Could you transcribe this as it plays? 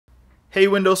Hey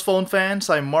Windows Phone fans,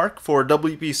 I'm Mark for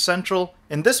WP Central.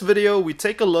 In this video, we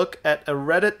take a look at a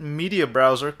Reddit media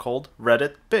browser called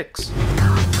Reddit Pix.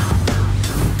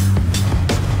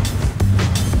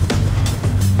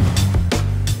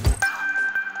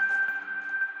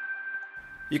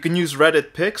 You can use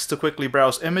Reddit Pix to quickly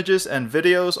browse images and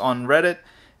videos on Reddit.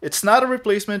 It's not a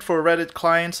replacement for Reddit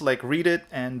clients like Reddit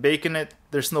and Baconit.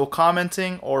 There's no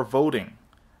commenting or voting.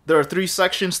 There are 3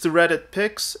 sections to Reddit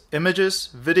Pix: images,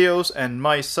 videos, and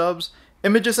my subs.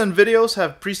 Images and videos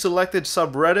have pre-selected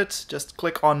subreddits. Just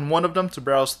click on one of them to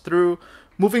browse through.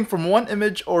 Moving from one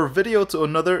image or video to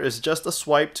another is just a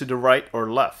swipe to the right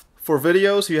or left. For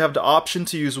videos, you have the option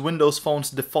to use Windows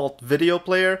Phone's default video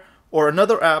player or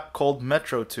another app called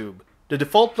MetroTube. The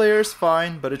default player is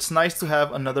fine, but it's nice to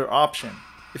have another option.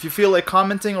 If you feel like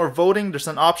commenting or voting, there's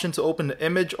an option to open the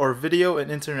image or video in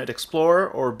Internet Explorer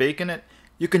or Baconit.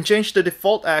 You can change the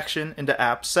default action in the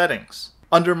app settings.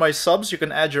 Under My Subs, you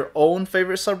can add your own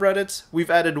favorite subreddits.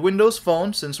 We've added Windows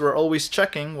Phone since we're always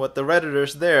checking what the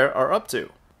Redditors there are up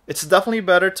to. It's definitely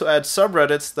better to add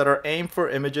subreddits that are aimed for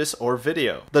images or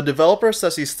video. The developer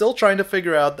says he's still trying to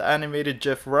figure out the animated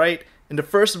GIF right. In the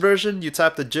first version, you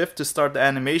tap the GIF to start the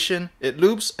animation. It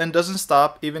loops and doesn't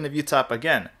stop even if you tap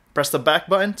again. Press the back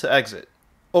button to exit.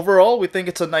 Overall, we think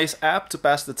it's a nice app to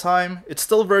pass the time. It's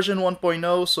still version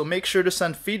 1.0, so make sure to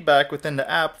send feedback within the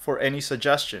app for any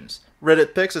suggestions.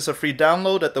 Reddit Pix is a free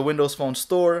download at the Windows Phone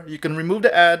store. You can remove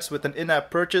the ads with an in-app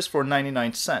purchase for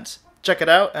 99 cents. Check it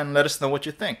out and let us know what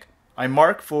you think. I'm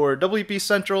Mark for WP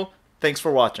Central. Thanks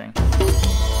for watching.